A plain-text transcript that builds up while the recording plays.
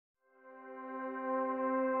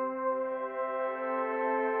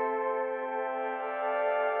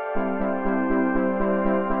The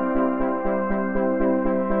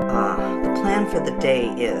plan for the day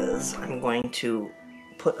is I'm going to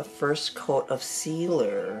put a first coat of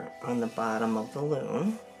sealer on the bottom of the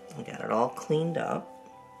Loon. I got it all cleaned up.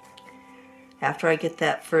 After I get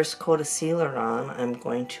that first coat of sealer on, I'm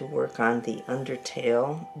going to work on the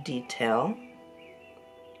undertail detail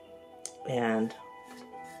and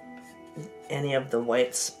any of the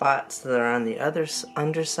white spots that are on the other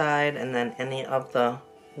underside, and then any of the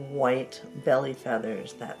white belly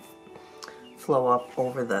feathers that flow up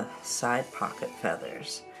over the side pocket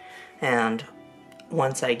feathers. And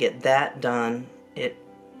once I get that done,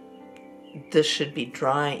 this should be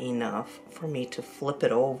dry enough for me to flip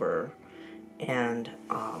it over and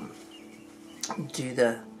do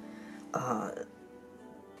the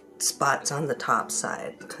spots on the top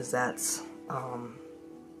side, because that's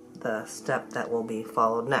the step that will be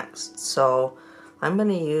followed next. So I'm going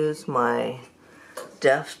to use my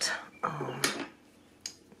Deft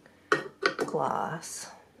gloss.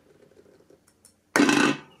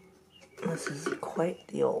 This is quite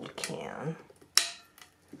the old can.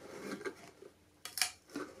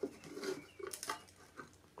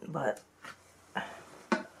 But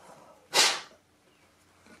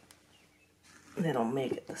they don't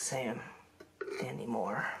make it the same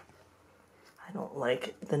anymore. I don't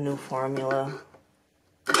like the new formula.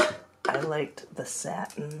 I liked the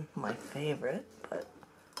satin, my favorite, but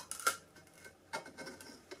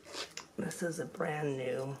this is a brand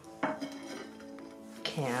new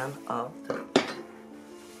can of the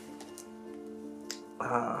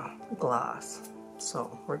gloss.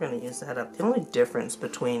 So we're going to use that up. The only difference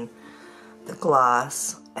between the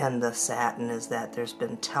gloss and the satin is that there's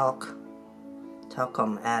been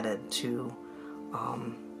talcum added to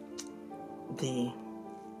the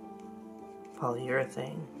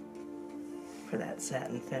polyurethane for that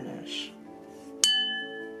satin finish.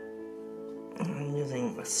 I'm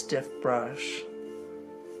using a stiff brush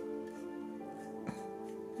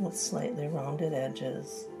with slightly rounded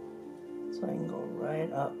edges so I can go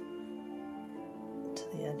right up to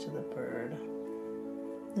the edge of the bird.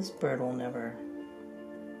 This bird will never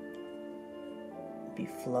be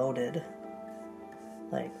floated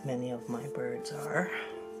like many of my birds are,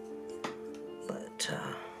 but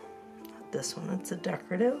this one, it's a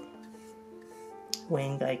decorative.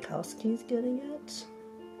 Wayne Gaikowski's getting it.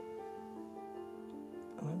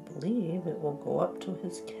 I believe it will go up to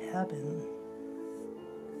his cabin.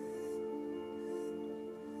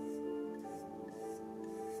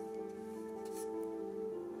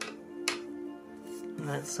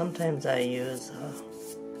 Sometimes I use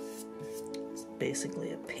it's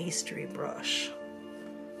basically a pastry brush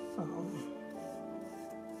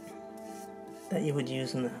that you would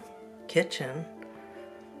use in the kitchen,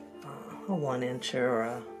 a 1-incher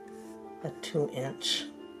or a 2-inch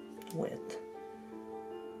width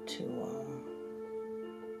to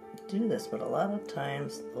do this. But a lot of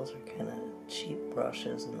times those are kind of cheap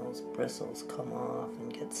brushes, and those bristles come off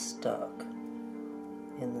and get stuck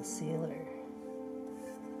in the sealer.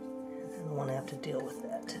 I don't want to have to deal with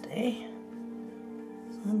that today.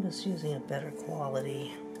 So I'm just using a better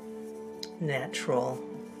quality natural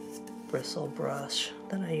bristle brush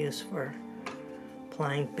that I use for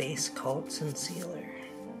applying base coats and sealer.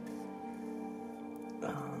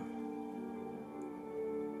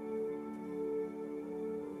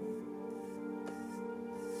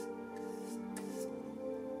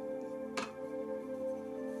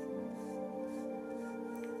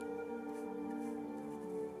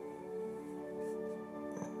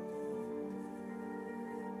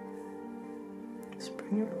 Just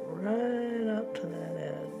bring it right up to that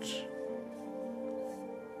edge.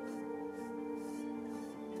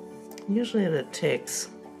 Usually it takes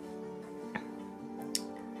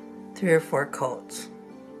 3 or 4 coats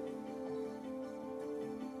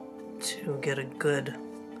to get a good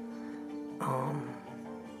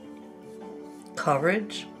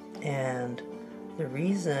coverage, and the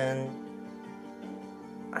reason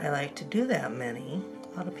I like to do that many,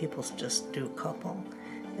 a lot of people just do a couple,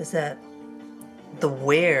 is that the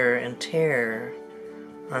wear and tear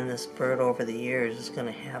on this bird over the years is going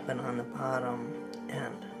to happen on the bottom,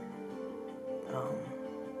 and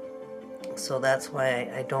so that's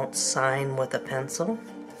why I don't sign with a pencil.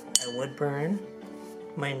 I would burn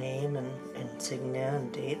my name and insignia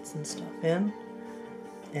and dates and stuff in,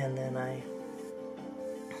 and then I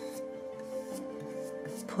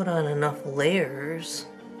put on enough layers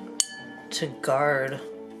to guard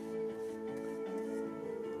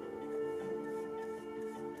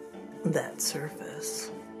that surface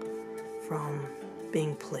from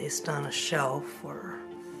being placed on a shelf or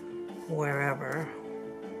wherever.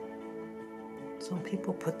 So Some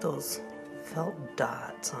people put those felt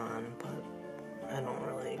dots on, but I don't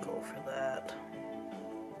really go for that.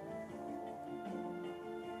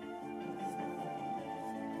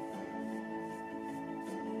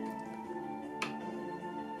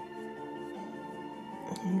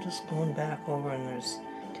 I'm just going back over, and you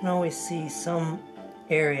can always see some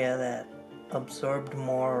area that absorbed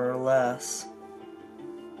more or less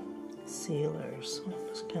sealers. So I'm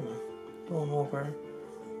just kind of going over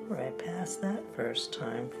right past that first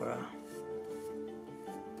time for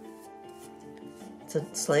it's a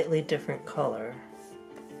slightly different color.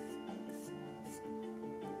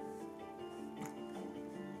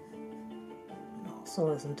 It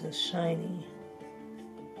also isn't as shiny.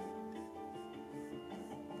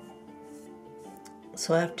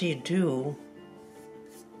 So after you do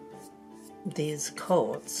these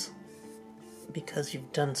coats, because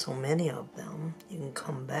you've done so many of them, you can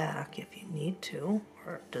come back if you need to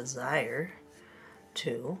or desire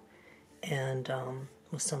to, and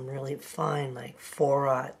with some really fine, like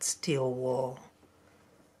 4/0 steel wool,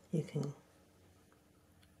 you can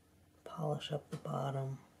polish up the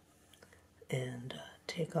bottom and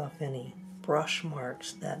take off any brush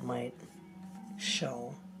marks that might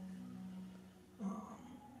show.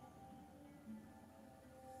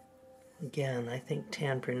 Again, I think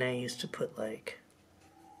Tan Brunei used to put like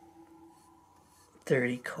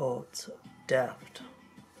 30 coats of Deft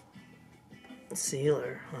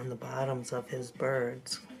sealer on the bottoms of his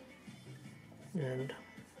birds. And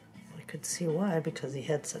I could see why, because he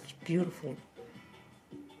had such beautiful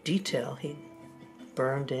detail he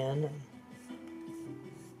burned in, and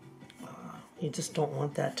you just don't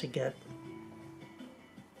want that to get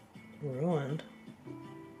ruined.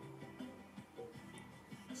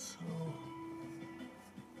 So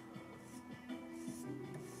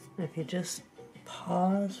if you just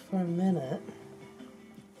pause for a minute,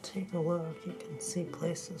 take a look, you can see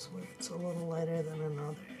places where it's a little lighter than in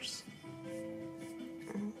others.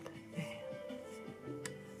 Okay.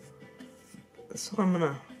 So I'm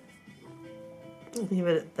gonna leave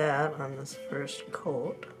it at that on this first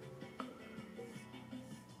coat.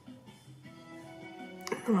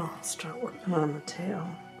 And I'll start working on the tail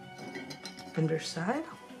underside.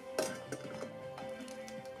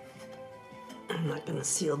 I'm not going to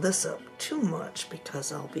seal this up too much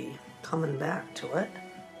because I'll be coming back to it.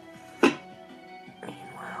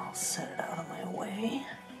 Meanwhile, I'll set it out of my way.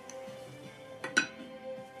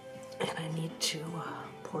 And I need to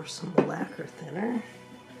pour some lacquer thinner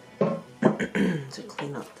to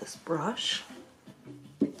clean up this brush.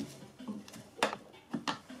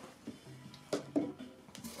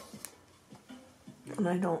 And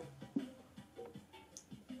I don't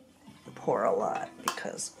pour a lot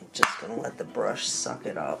because I'm just going to let the brush suck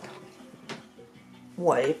it up.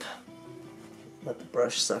 Wipe, let the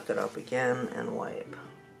brush suck it up again, and wipe.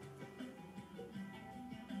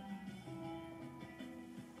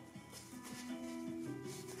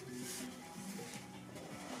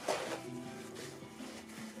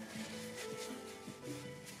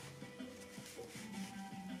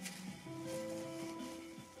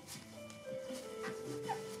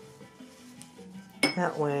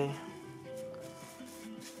 That way,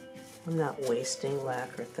 I'm not wasting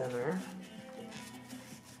lacquer thinner.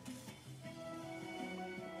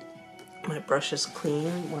 My brush is clean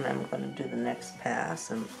when I'm going to do the next pass,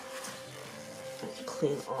 and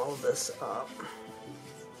clean all of this up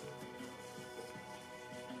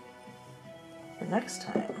for next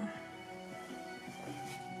time.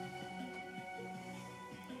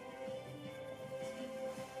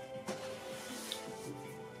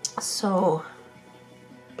 So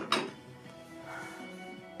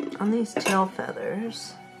on these tail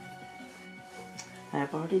feathers,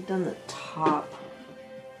 I've already done the top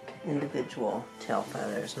individual tail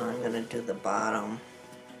feathers. Now I'm going to do the bottom.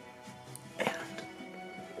 And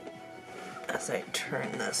as I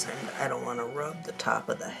turn this, I don't want to rub the top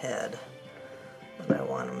of the head, but I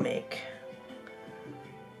want to make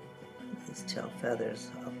these tail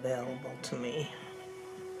feathers available to me.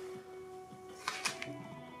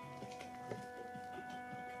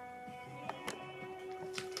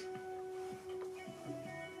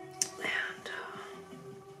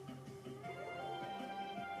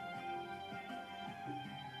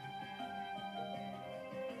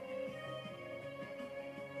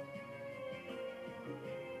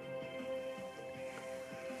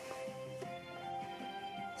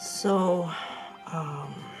 So,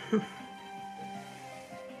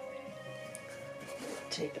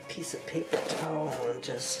 take a piece of paper towel and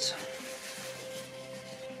just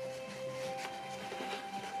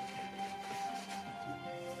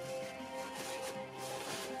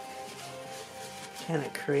kind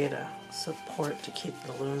of create a support to keep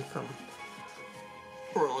the loom from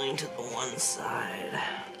rolling to the one side,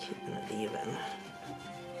 keeping it even.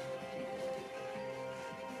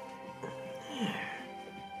 There.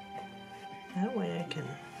 That way I can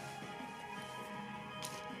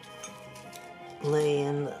lay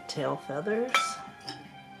in the tail feathers.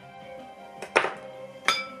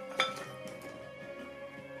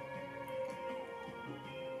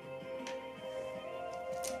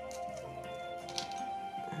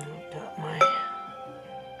 I've got my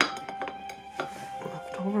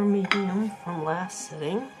leftover medium from last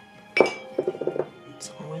sitting.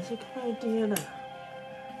 It's always a good idea to,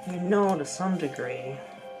 to some degree,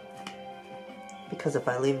 because if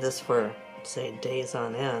I leave this for, say, days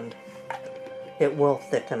on end, it will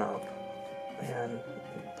thicken up, and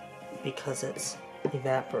because it's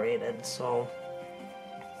evaporated. So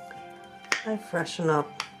I freshen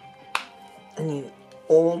up any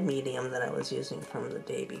old medium that I was using from the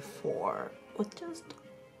day before with just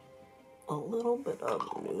a little bit of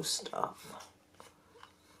new stuff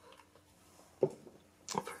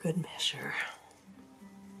for good measure.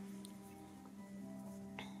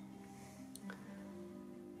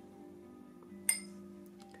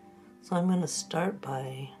 So I'm going to start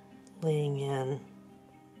by laying in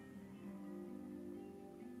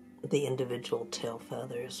the individual tail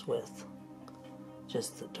feathers with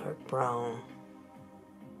just the dark brown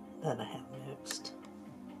that I have mixed.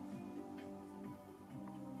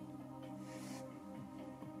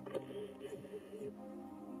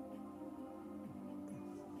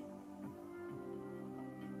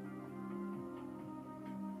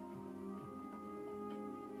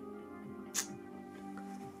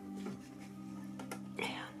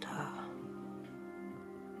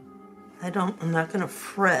 I'm not going to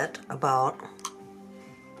fret about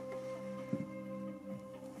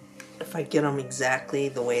if I get them exactly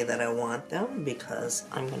the way that I want them, because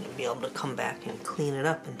I'm going to be able to come back and clean it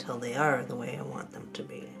up until they are the way I want them to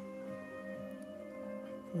be.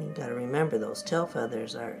 You got to remember, those tail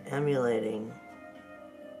feathers are emulating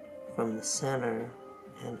from the center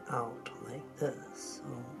and out like this. So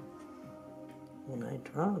when I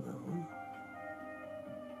draw them,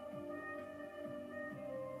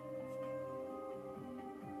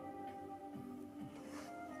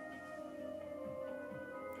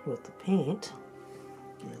 with the paint,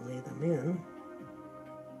 I lay them in.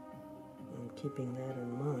 I'm keeping that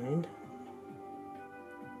in mind.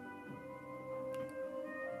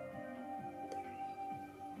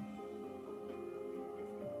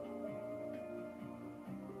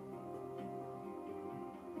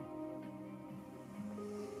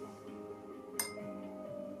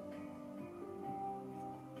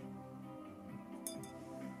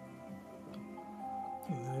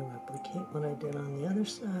 And then I replicate what I did on the other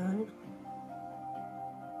side.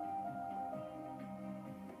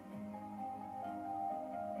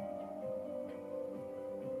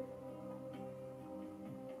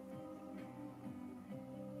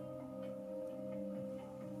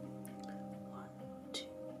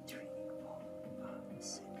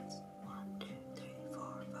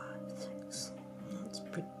 That's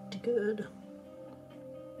pretty good.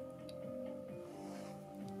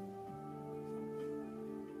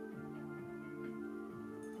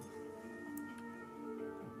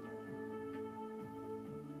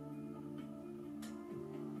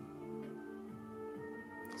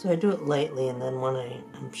 So I do it lightly, and then when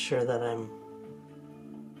I'm sure that I'm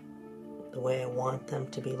the way I want them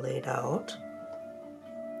to be laid out,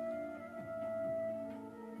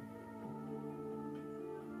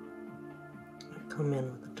 I come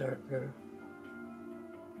in with a darker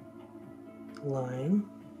line.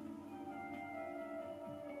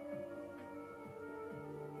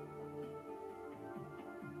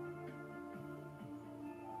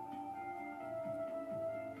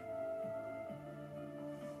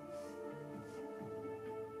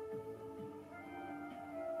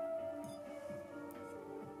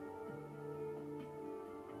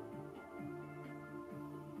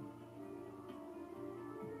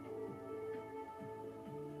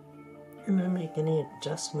 And I make any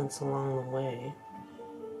adjustments along the way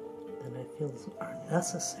that I feel are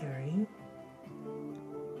necessary.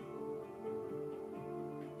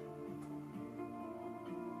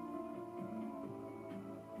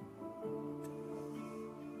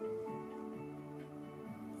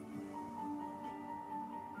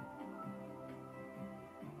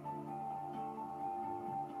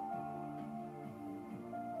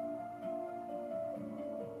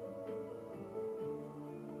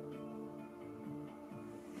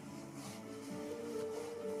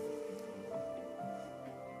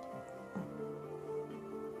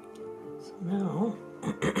 Now,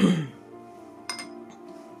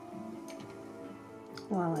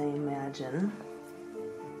 imagine.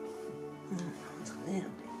 It's empty.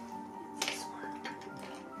 This one.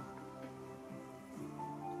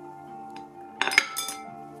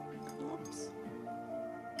 Oops.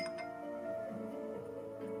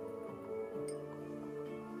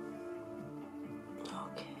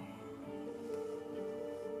 Okay.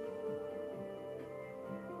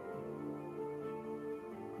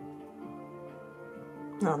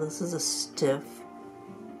 Now this is a stiff,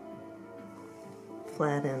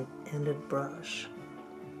 flat-ended brush.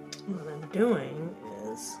 What I'm doing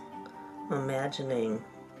is imagining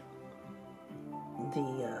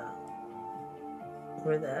the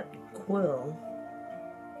where that quill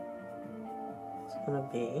is going to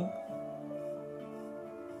be.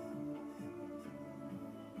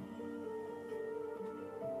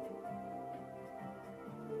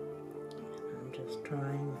 I'm just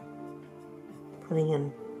putting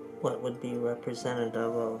in what would be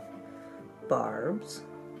representative of barbs.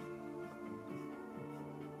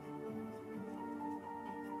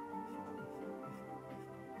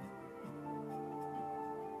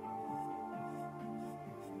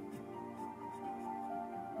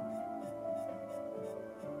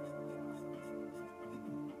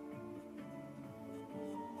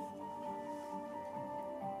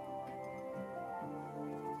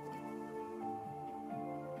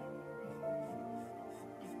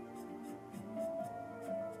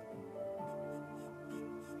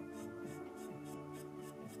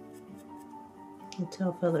 The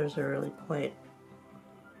tail feathers are really quite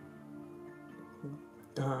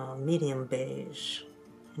medium beige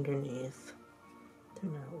underneath.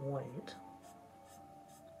 They're not white.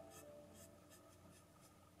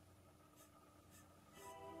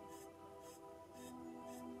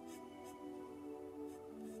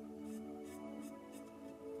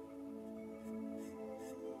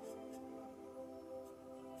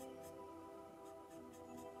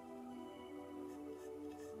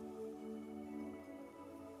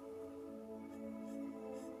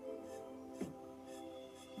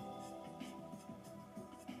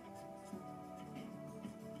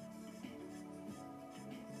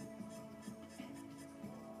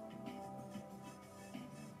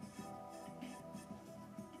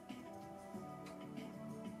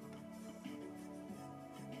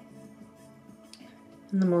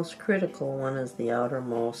 And the most critical one is the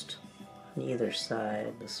outermost on either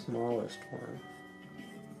side, the smallest one,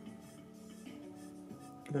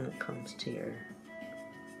 when it comes to your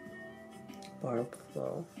barb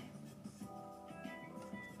flow.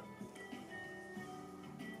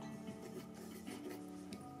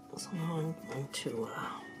 So now I'm going to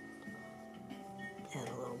add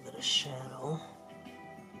a little bit of shadow,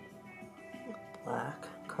 black,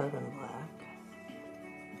 carbon black.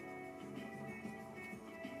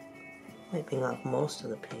 Wiping off most of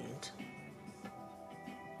the paint.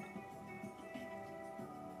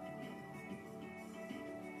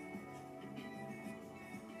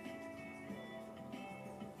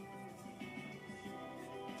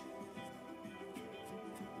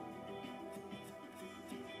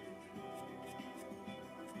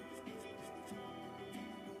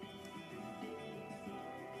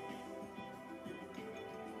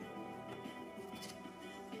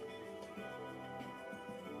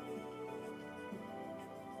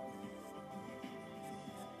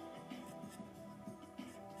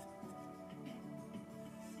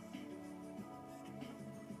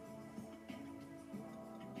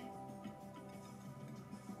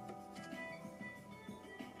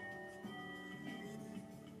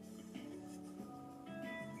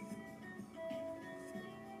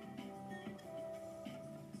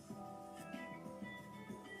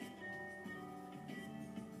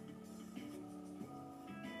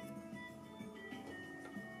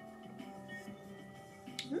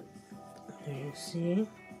 There you see.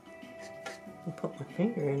 I'll put my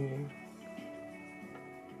finger in there.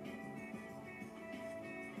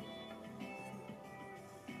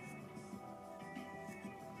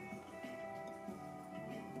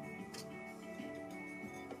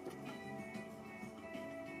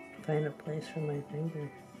 Find a place for my finger.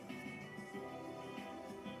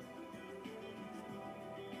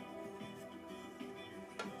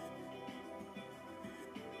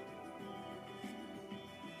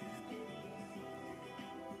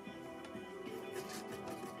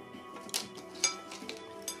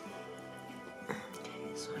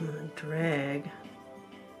 Okay, so I'm going to drag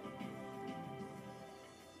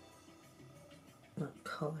the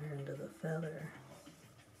color into the feather.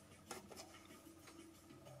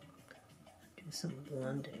 Do some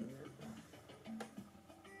blending.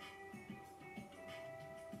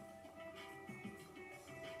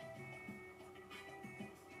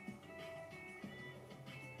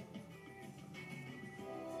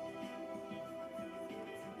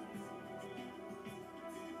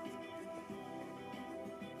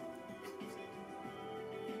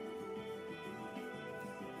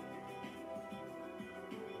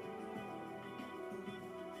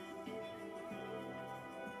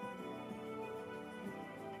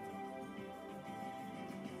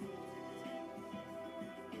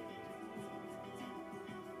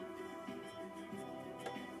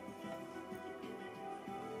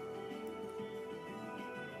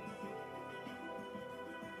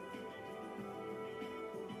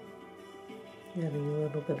 Adding a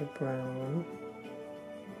little bit of brown.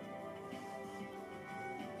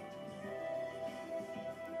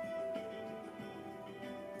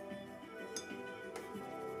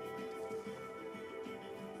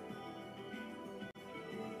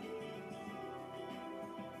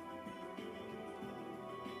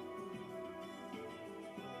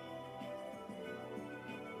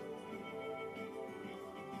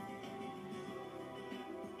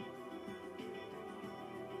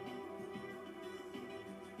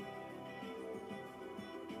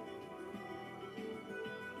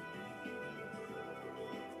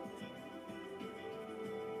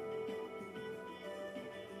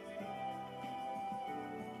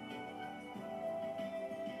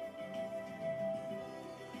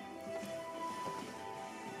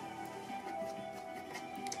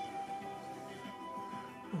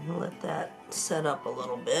 I'm gonna let that set up a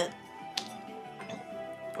little bit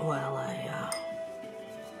while I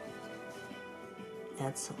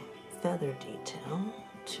add some feather detail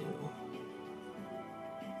to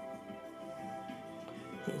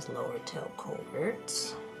these lower tail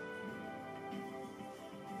coverts.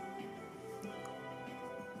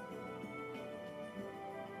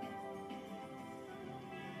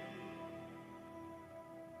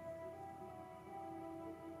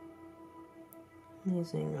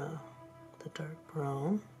 Using the dark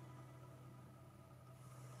brown.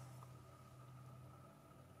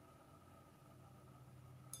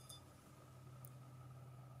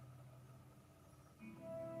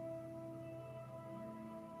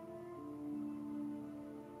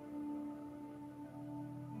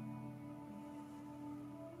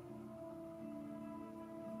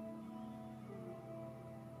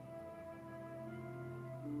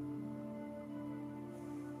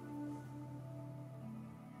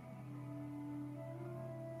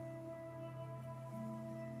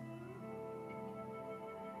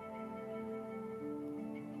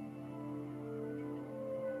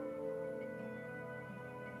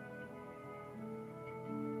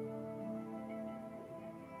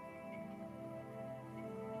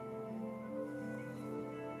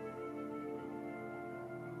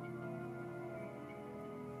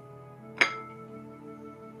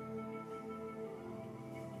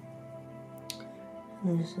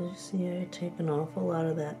 As you see, I take an awful lot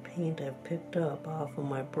of that paint I've picked up off of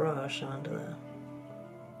my brush onto the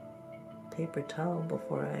paper towel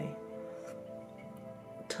before I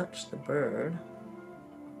touch the bird.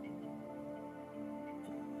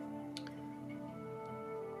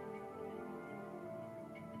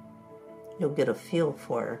 You'll get a feel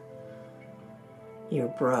for your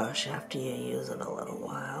brush after you use it a little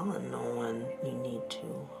while and know when you need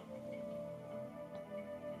to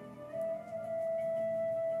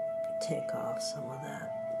take off some of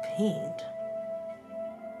that paint.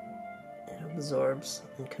 It absorbs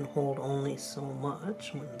and can hold only so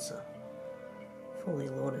much when it's a fully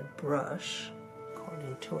loaded brush,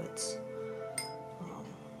 according to its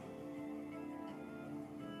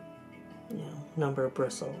number of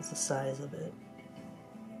bristles, the size of it.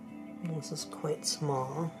 This is quite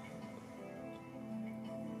small.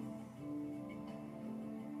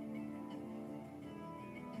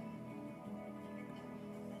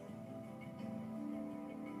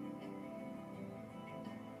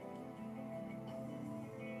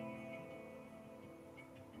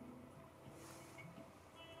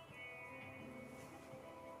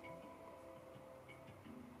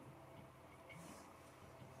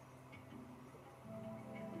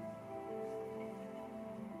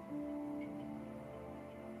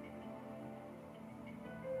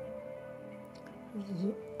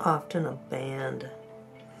 There's often a band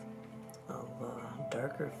of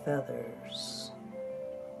darker feathers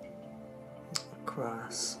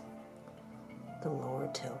across the lower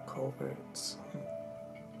tail coverts.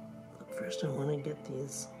 But first I want to get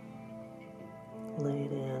these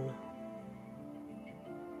laid in,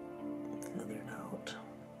 feathered out.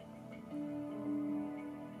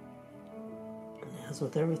 And as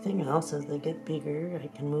with everything else, as they get bigger, I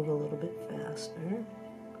can move a little bit faster.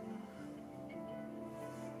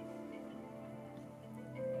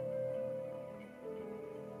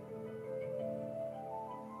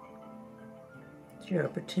 Your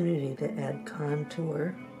opportunity to add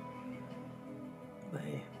contour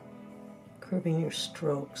by curving your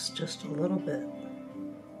strokes just a little bit.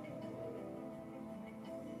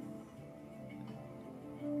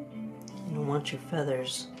 You don't want your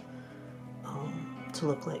feathers to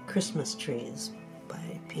look like Christmas trees by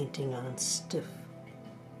painting on stiff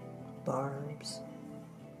barbs.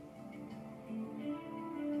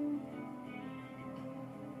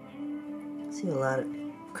 See a lot of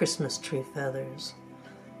Christmas tree feathers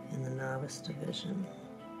in the novice division.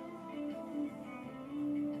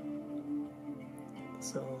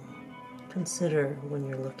 So consider when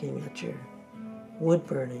you're looking at your wood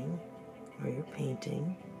burning or your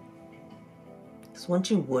painting, because once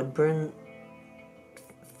you wood burn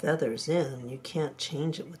feathers in, you can't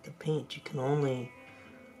change it with the paint. You can only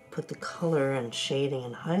put the color and shading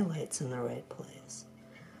and highlights in the right place.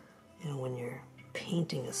 When you're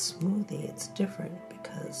painting a smoothie, it's different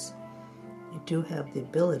because you do have the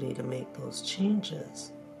ability to make those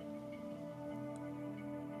changes.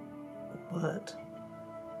 But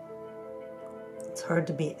it's hard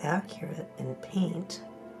to be accurate in paint,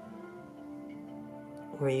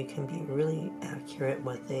 where you can be really accurate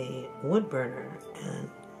with a wood burner and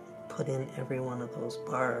put in every one of those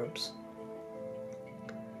barbs.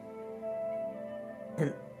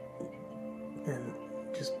 And then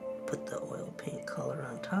just put the oil paint color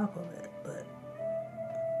on top of it. But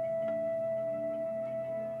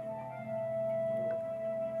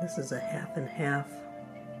this is a half and half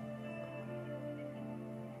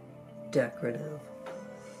decorative.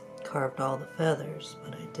 Carved all the feathers,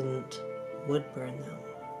 but I didn't wood burn them.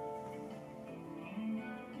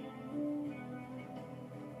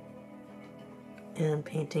 And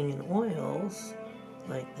painting in oils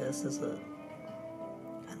like this is a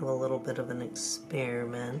kind of a little bit of an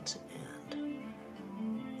experiment,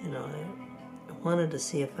 and I wanted to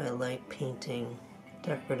see if I like painting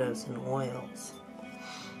decoratives in oils.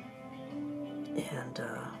 And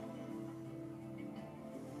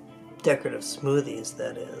decorative smoothies,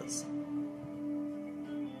 that is.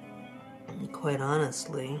 And quite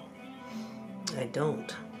honestly, I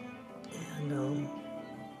don't. And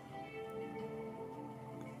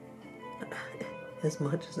as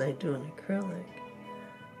much as I do in acrylic,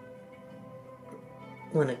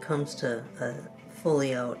 when it comes to a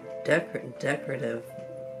fully out decorative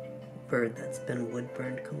bird that's been wood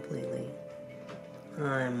burned completely,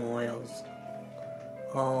 I'm oils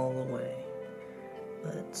all the way.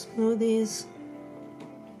 But smoothies,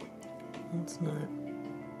 it's not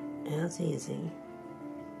as easy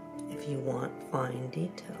if you want fine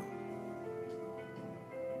detail.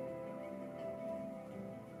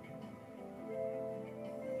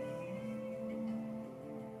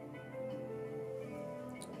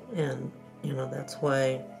 And, that's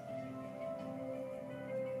why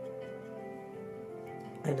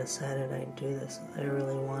I decided I'd do this. I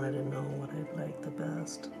really wanted to know what I'd like the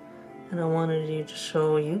best. And I wanted you to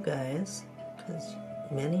show you guys, because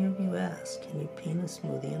many of you ask, can you paint a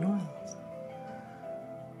smoothie in oils?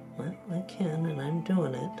 Well, I can, and I'm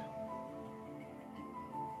doing it.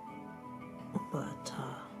 But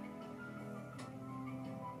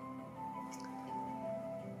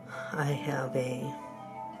I have a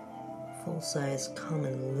full-size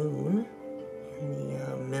common loon in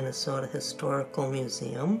the Minnesota Historical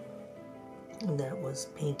Museum that was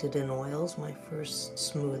painted in oils, my first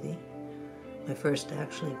smoothie. My first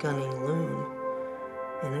actually gunning loon,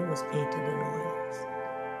 and it was painted in oils.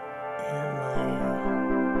 And my